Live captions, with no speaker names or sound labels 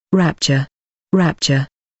Rapture. Rapture.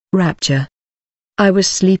 Rapture. I was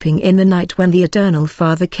sleeping in the night when the Eternal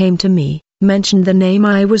Father came to me, mentioned the name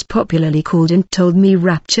I was popularly called and told me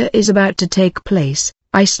rapture is about to take place.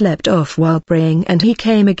 I slept off while praying and he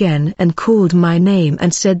came again and called my name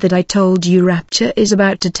and said that I told you rapture is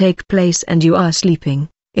about to take place and you are sleeping.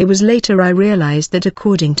 It was later I realized that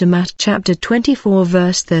according to Matt chapter 24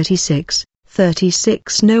 verse 36,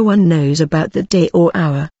 no one knows about the day or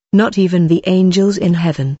hour, not even the angels in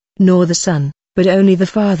heaven, nor the Son, but only the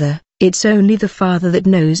Father. It's only the Father that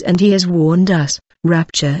knows, and he has warned us.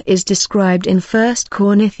 Rapture is described in 1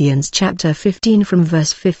 Corinthians chapter 15 from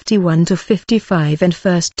verse 51 to 55 and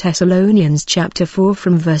 1 Thessalonians chapter 4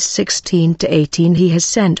 from verse 16 to 18. He has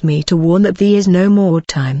sent me to warn that there is no more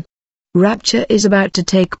time. Rapture is about to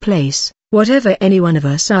take place. Whatever any one of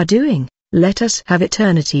us are doing, let us have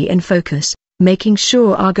eternity in focus, making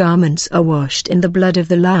sure our garments are washed in the blood of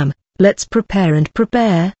the Lamb. Let's prepare and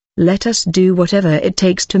prepare. Let us do whatever it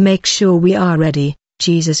takes to make sure we are ready.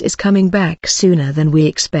 Jesus is coming back sooner than we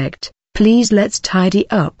expect. Please let's tidy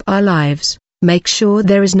up our lives, make sure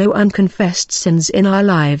there is no unconfessed sins in our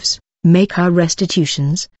lives, make our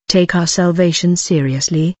restitutions, take our salvation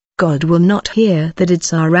seriously. God will not hear that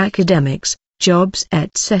it's our academics, jobs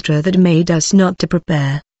etc. that made us not to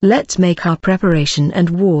prepare. Let's make our preparation and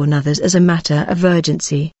warn others as a matter of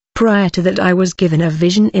urgency. Prior to that I was given a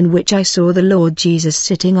vision in which I saw the Lord Jesus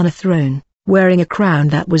sitting on a throne, wearing a crown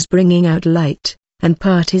that was bringing out light, and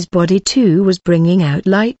part his body too was bringing out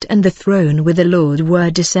light, and the throne with the Lord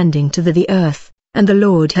were descending to the earth, and the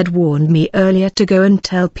Lord had warned me earlier to go and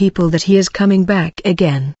tell people that he is coming back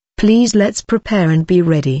again. Please let's prepare and be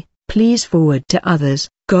ready. Please forward to others.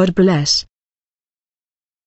 God bless.